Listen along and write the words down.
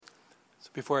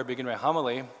Before I begin my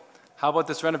homily, how about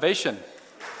this renovation?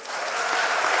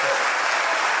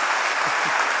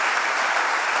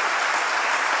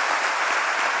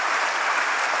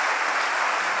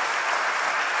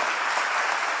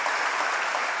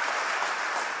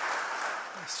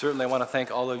 Certainly, I want to thank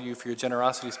all of you for your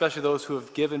generosity, especially those who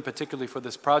have given particularly for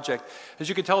this project. As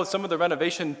you can tell, some of the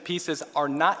renovation pieces are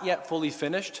not yet fully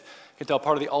finished. You can tell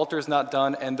part of the altar is not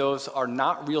done, and those are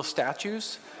not real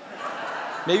statues.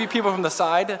 Maybe people from the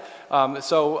side.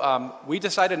 So we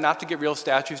decided not to get real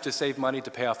statues to save money to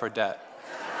pay off our debt.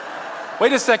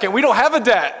 Wait a second, we don't have a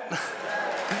debt.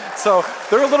 So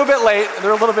they're a little bit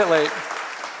late.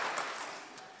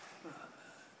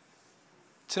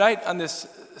 Tonight, on this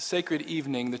sacred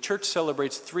evening, the church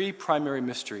celebrates three primary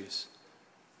mysteries.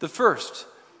 The first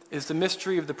is the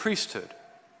mystery of the priesthood,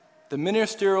 the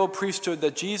ministerial priesthood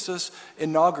that Jesus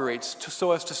inaugurates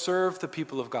so as to serve the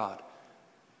people of God.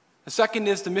 The second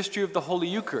is the mystery of the Holy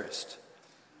Eucharist.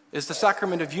 It's the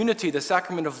sacrament of unity, the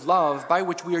sacrament of love by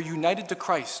which we are united to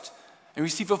Christ and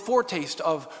receive a foretaste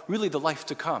of really the life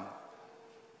to come.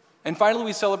 And finally,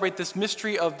 we celebrate this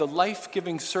mystery of the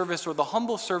life-giving service or the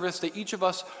humble service that each of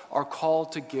us are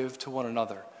called to give to one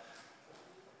another.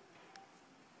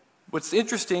 What's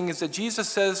interesting is that Jesus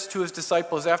says to his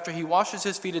disciples after he washes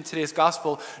his feet in today's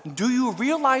gospel, "Do you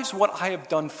realize what I have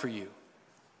done for you?"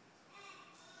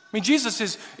 I mean,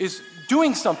 Jesus is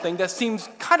doing something that seems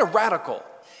kind of radical,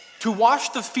 to wash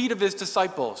the feet of his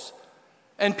disciples.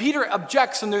 And Peter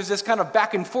objects, and there's this kind of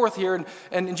back and forth here,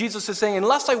 and Jesus is saying,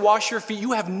 unless I wash your feet,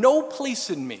 you have no place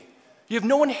in me. You have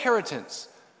no inheritance.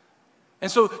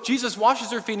 And so Jesus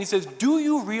washes their feet, and he says, "Do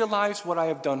you realize what I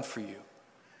have done for you?"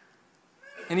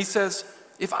 And he says,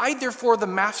 "If I, therefore, the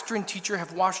master and teacher,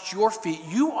 have washed your feet,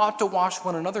 you ought to wash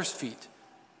one another's feet.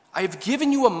 I have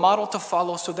given you a model to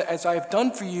follow so that as I have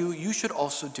done for you, you should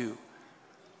also do."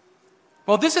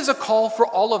 Well, this is a call for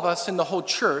all of us in the whole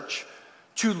church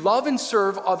to love and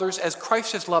serve others as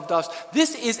Christ has loved us.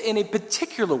 This is in a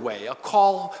particular way a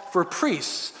call for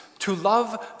priests to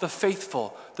love the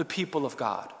faithful, the people of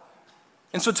God.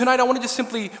 And so tonight I want to just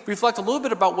simply reflect a little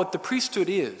bit about what the priesthood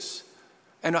is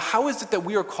and how is it that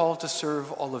we are called to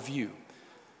serve all of you.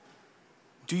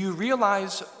 Do you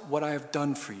realize what I have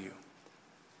done for you?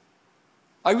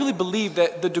 I really believe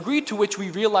that the degree to which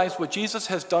we realize what Jesus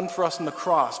has done for us on the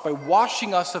cross, by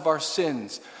washing us of our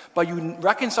sins, by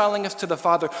reconciling us to the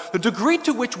Father, the degree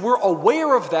to which we're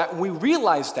aware of that, and we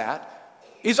realize that,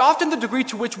 is often the degree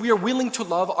to which we are willing to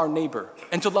love our neighbor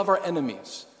and to love our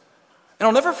enemies. And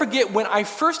I'll never forget when I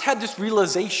first had this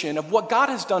realization of what God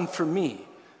has done for me.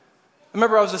 I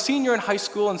remember I was a senior in high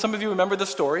school, and some of you remember the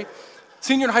story.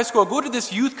 Senior in high school, I go to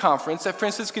this youth conference at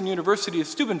Franciscan University of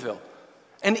Steubenville.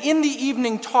 And in the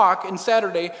evening talk on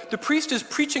Saturday, the priest is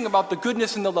preaching about the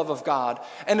goodness and the love of God.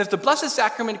 And as the Blessed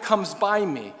Sacrament comes by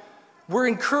me, we're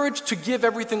encouraged to give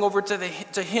everything over to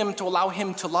him, to allow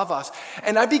him to love us.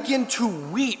 And I begin to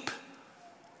weep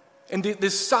and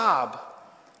this sob.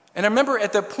 And I remember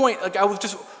at that point, I was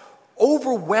just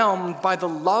overwhelmed by the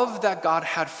love that God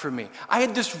had for me. I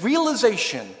had this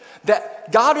realization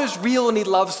that God is real and he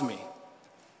loves me.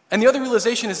 And the other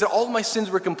realization is that all of my sins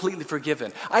were completely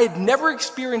forgiven. I had never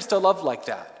experienced a love like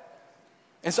that.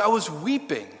 And so I was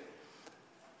weeping.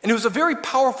 And it was a very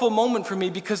powerful moment for me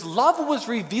because love was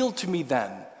revealed to me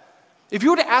then. If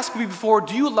you were to ask me before,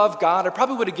 do you love God? I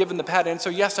probably would have given the pat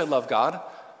answer, yes, I love God.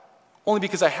 Only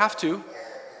because I have to.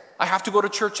 I have to go to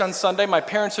church on Sunday. My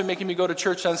parents are making me go to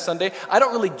church on Sunday. I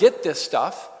don't really get this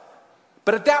stuff.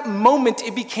 But at that moment,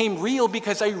 it became real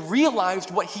because I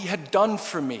realized what he had done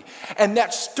for me. And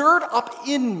that stirred up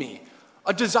in me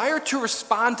a desire to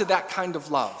respond to that kind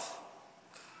of love.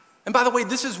 And by the way,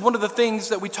 this is one of the things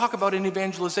that we talk about in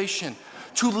evangelization,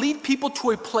 to lead people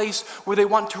to a place where they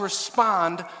want to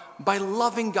respond by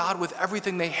loving God with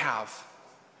everything they have.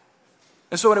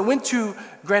 And so when I went to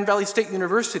Grand Valley State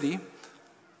University,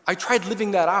 I tried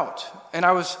living that out. And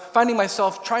I was finding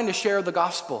myself trying to share the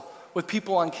gospel with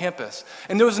people on campus.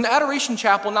 And there was an adoration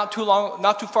chapel not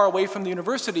too far away from the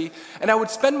university, and I would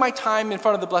spend my time in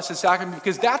front of the Blessed Sacrament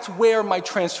because that's where my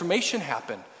transformation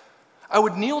happened. I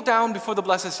would kneel down before the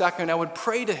Blessed Sacrament, and I would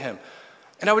pray to him,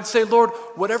 and I would say, "Lord,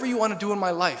 whatever you want to do in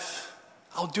my life,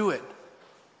 I'll do it."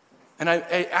 And I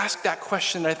asked that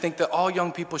question I think that all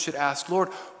young people should ask, "Lord,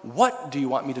 what do you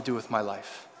want me to do with my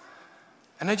life?"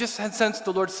 And I just had sensed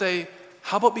the Lord say,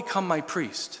 "How about become my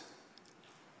priest?"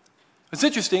 What's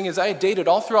interesting is I had dated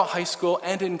all throughout high school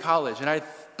and in college, and I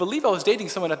believe I was dating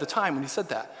someone at the time when he said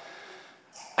that.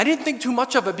 I didn't think too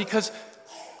much of it because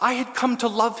I had come to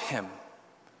love him.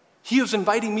 He was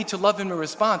inviting me to love him in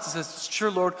response. He says,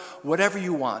 "Sure, Lord, whatever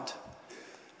you want."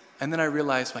 And then I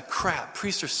realized, like, crap,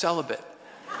 priests are celibate.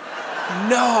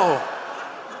 No.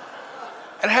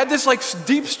 And I had this like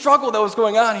deep struggle that was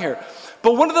going on here.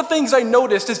 But one of the things I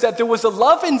noticed is that there was a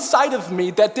love inside of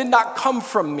me that did not come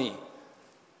from me.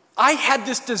 I had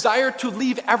this desire to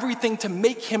leave everything to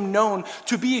make him known,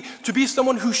 to be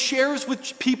someone who shares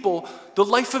with people the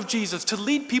life of Jesus, to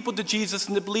lead people to Jesus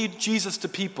and to lead Jesus to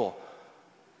people.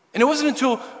 And it wasn't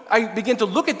until I began to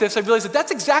look at this, I realized that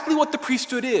that's exactly what the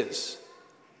priesthood is.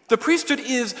 The priesthood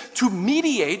is to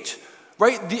mediate,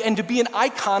 right, and to be an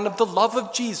icon of the love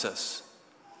of Jesus.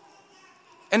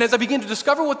 And as I began to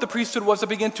discover what the priesthood was, I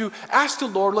began to ask the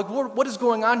Lord, like, Lord, what is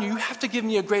going on here? You have to give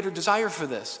me a greater desire for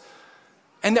this.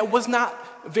 And that was not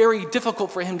very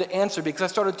difficult for him to answer because I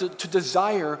started to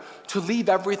desire to leave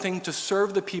everything to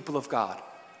serve the people of God.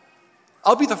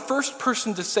 I'll be the first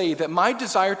person to say that my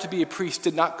desire to be a priest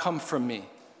did not come from me.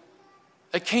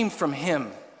 It came from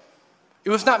him. It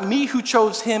was not me who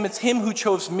chose him, it's him who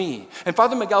chose me. And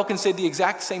Father Miguel can say the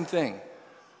exact same thing.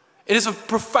 It is a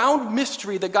profound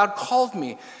mystery that God called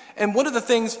me. And one of the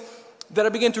things that I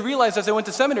began to realize as I went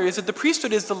to seminary is that the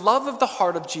priesthood is the love of the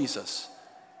heart of Jesus.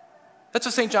 That's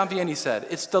what St. John Vianney said.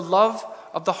 It's the love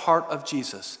of the heart of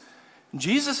Jesus.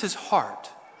 Jesus' heart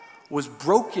was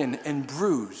broken and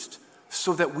bruised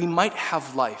so that we might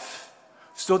have life,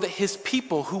 so that his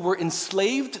people who were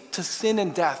enslaved to sin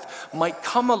and death might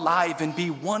come alive and be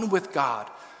one with God.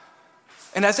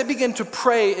 And as I began to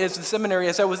pray as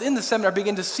I was in the seminary, I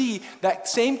began to see that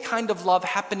same kind of love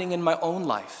happening in my own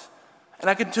life.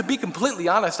 And to be completely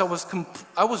honest, I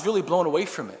was really blown away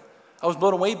from it. I was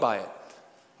blown away by it.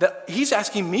 That he's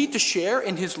asking me to share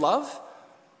in his love.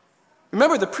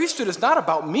 Remember, the priesthood is not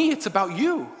about me, it's about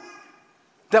you.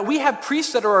 That we have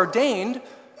priests that are ordained,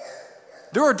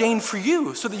 they're ordained for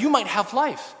you so that you might have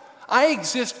life. I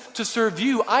exist to serve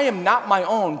you. I am not my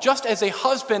own. Just as a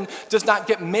husband does not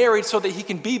get married so that he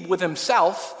can be with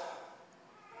himself,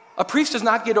 a priest does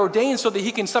not get ordained so that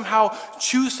he can somehow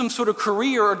choose some sort of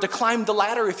career or to climb the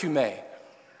ladder, if you may.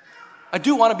 I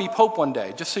do want to be Pope one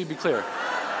day, just so you be clear.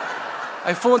 I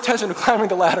have full intention of climbing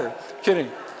the ladder. Kidding.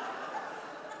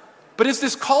 But it's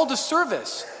this call to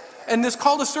service. And this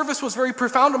call to service was very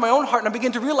profound in my own heart. And I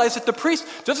began to realize that the priest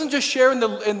doesn't just share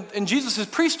in Jesus'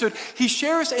 priesthood, he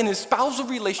shares in his spousal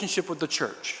relationship with the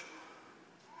church.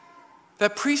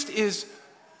 That priest is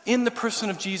in the person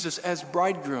of Jesus as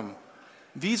bridegroom,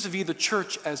 vis-a-vis the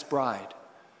church as bride.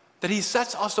 That he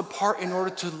sets us apart in order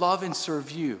to love and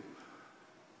serve you.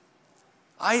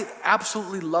 I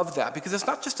absolutely love that because it's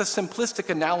not just a simplistic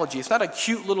analogy. It's not a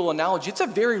cute little analogy. It's a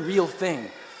very real thing.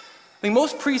 I mean,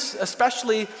 most priests,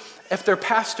 especially if they're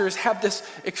pastors, have this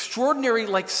extraordinary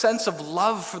sense of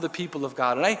love for the people of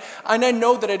God. And I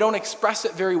know that I don't express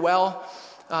it very well,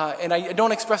 and I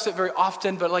don't express it very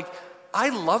often, but I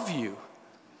love you.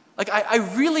 I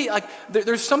really,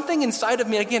 there's something inside of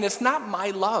me, again, it's not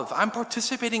my love. I'm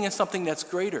participating in something that's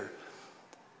greater.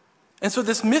 And so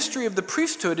this mystery of the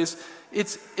priesthood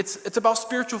it's about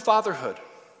spiritual fatherhood.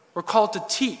 We're called to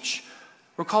teach.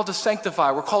 We're called to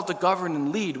sanctify. We're called to govern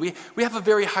and lead. We have a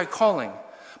very high calling.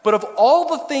 But of all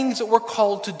the things that we're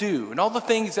called to do and all the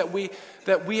things that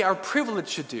we are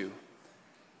privileged to do,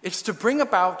 it's to bring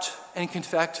about and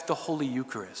confect the Holy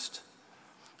Eucharist.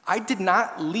 I did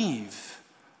not leave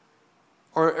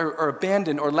or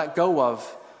abandon or let go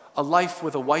of a life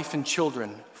with a wife and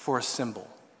children for a symbol.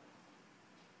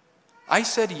 I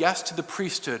said yes to the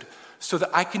priesthood so that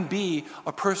I can be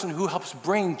a person who helps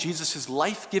bring Jesus'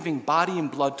 life-giving body and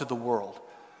blood to the world.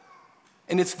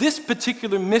 And it's this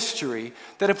particular mystery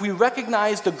that if we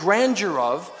recognize the grandeur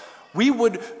of, we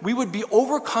would be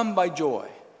overcome by joy.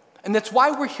 And that's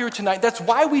why we're here tonight. That's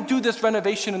why we do this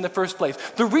renovation in the first place.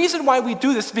 The reason why we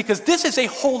do this is because this is a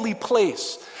holy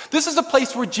place. This is a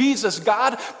place where Jesus,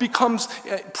 God, becomes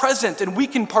present and we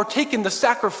can partake in the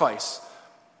sacrifice.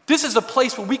 This is a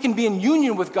place where we can be in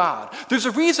union with God. There's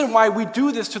a reason why we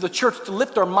do this to the church, to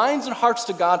lift our minds and hearts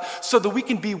to God so that we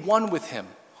can be one with him.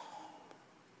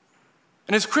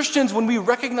 And as Christians, when we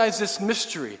recognize this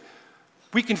mystery,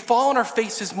 we can fall on our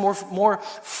faces more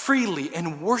freely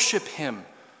and worship him.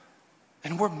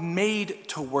 And we're made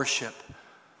to worship.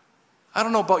 I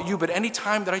don't know about you, but any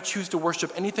time that I choose to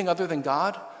worship anything other than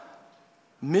God,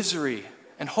 misery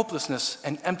and hopelessness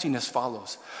and emptiness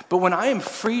follows. But when I am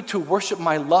free to worship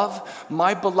my love,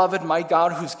 my beloved, my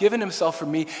God who's given himself for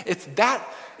me, it's at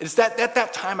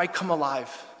that time I come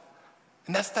alive.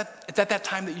 And it's at that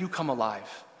time that you come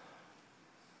alive.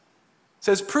 It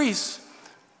says, priests,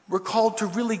 we're called to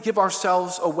really give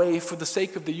ourselves away for the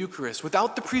sake of the Eucharist.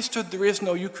 Without the priesthood, there is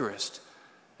no Eucharist.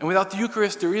 And without the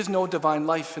Eucharist, there is no divine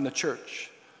life in the church.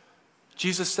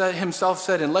 Jesus himself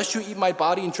said, unless you eat my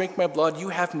body and drink my blood, you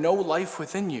have no life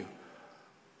within you.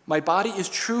 My body is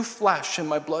true flesh and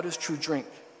my blood is true drink.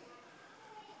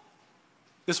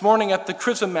 This morning at the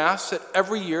Chrism Mass,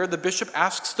 every year, the bishop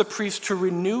asks the priests to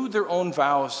renew their own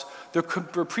vows, their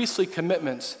priestly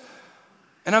commitments.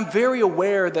 And I'm very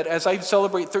aware that as I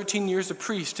celebrate 13 years of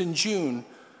priest in June,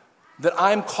 that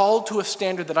I'm called to a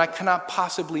standard that I cannot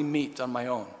possibly meet on my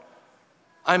own.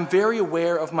 I'm very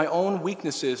aware of my own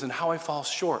weaknesses and how I fall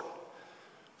short.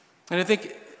 And I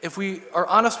think if we are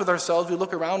honest with ourselves, we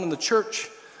look around in the church,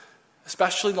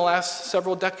 especially in the last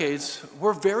several decades,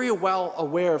 we're very well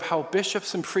aware of how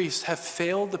bishops and priests have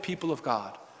failed the people of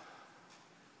God.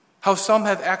 How some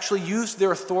have actually used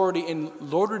their authority and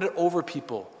lorded it over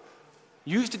people,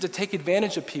 used it to take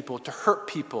advantage of people, to hurt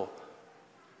people.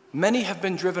 Many have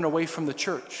been driven away from the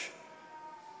church.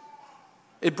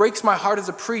 It breaks my heart as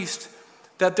a priest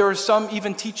that there are some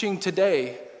even teaching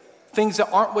today things that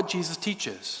aren't what Jesus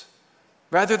teaches.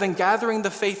 Rather than gathering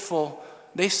the faithful,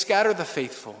 they scatter the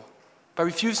faithful by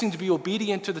refusing to be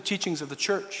obedient to the teachings of the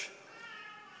church.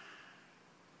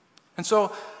 And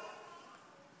so,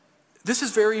 this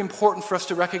is very important for us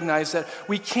to recognize that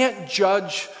we can't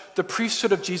judge the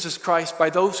priesthood of Jesus Christ by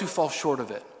those who fall short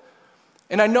of it.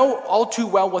 And I know all too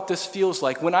well what this feels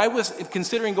like. When I was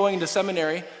considering going into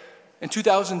seminary in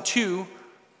 2002,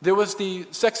 there was the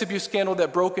sex abuse scandal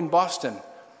that broke in Boston.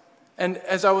 And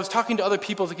as I was talking to other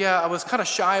people, I was like, I was kind of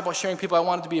shy about sharing people I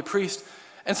wanted to be a priest.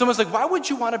 And someone's like, why would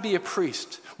you want to be a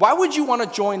priest? Why would you want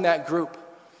to join that group?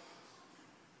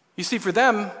 You see, for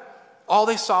them, all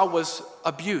they saw was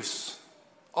abuse.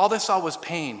 All they saw was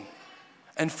pain.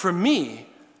 And for me,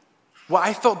 what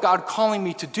I felt God calling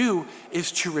me to do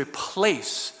is to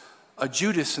replace a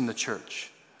Judas in the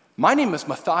church. My name is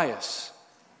Mathias.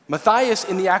 Matthias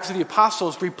in the Acts of the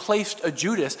Apostles replaced a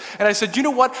Judas. And I said, you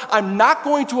know what? I'm not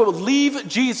going to leave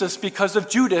Jesus because of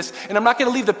Judas, and I'm not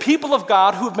going to leave the people of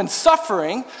God who have been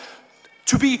suffering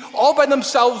to be all by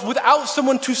themselves without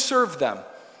someone to serve them.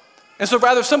 And so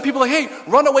rather, some people are like, hey,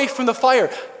 run away from the fire.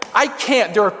 I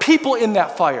can't. There are people in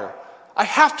that fire. I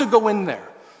have to go in there.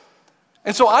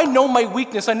 And so I know my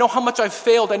weakness. I know how much I've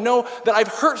failed. I know that I've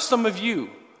hurt some of you.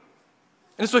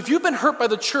 And so if you've been hurt by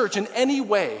the church in any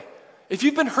way, if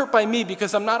you've been hurt by me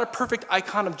because I'm not a perfect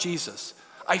icon of Jesus,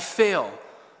 I fail,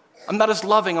 I'm not as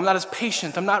loving, I'm not as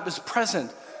patient, I'm not as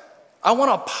present, I want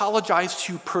to apologize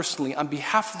to you personally on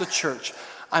behalf of the church.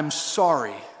 I'm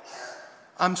sorry.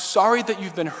 I'm sorry that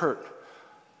you've been hurt.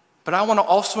 But I want to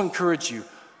also encourage you,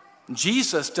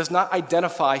 Jesus does not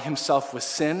identify himself with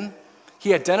sin.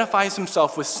 He identifies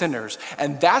himself with sinners,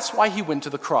 and that's why he went to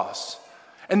the cross.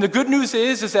 And the good news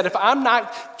is that if I'm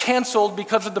not canceled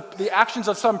because of the actions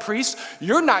of some priests,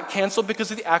 you're not canceled because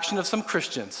of the action of some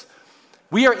Christians.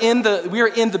 We are in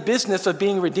the business of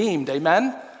being redeemed,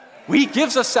 amen? He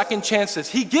gives us second chances.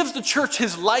 He gives the church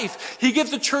his life. He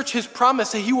gives the church his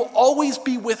promise that he will always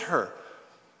be with her.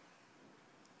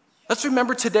 Let's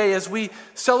remember today as we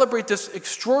celebrate this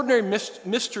extraordinary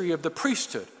mystery of the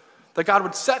priesthood, that God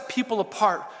would set people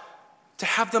apart to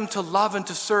have them to love and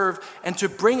to serve and to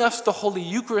bring us the Holy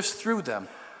Eucharist through them.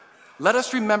 Let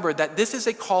us remember that this is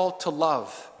a call to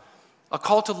love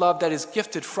that is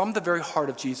gifted from the very heart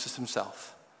of Jesus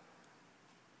himself.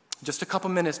 In just a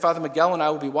couple minutes, Father Miguel and I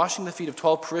will be washing the feet of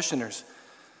 12 parishioners.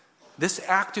 This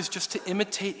act is just to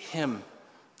imitate him,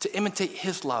 to imitate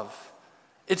his love.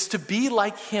 It's to be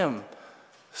like him.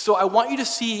 So I want you to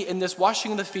see in this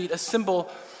washing of the feet a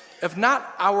symbol of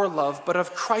not our love, but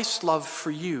of Christ's love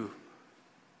for you.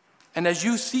 And as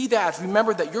you see that,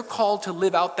 remember that you're called to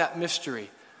live out that mystery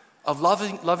of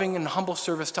loving and humble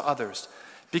service to others.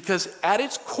 Because at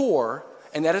its core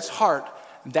and at its heart,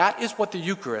 that is what the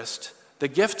Eucharist, the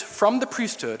gift from the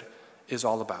priesthood, is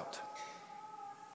all about.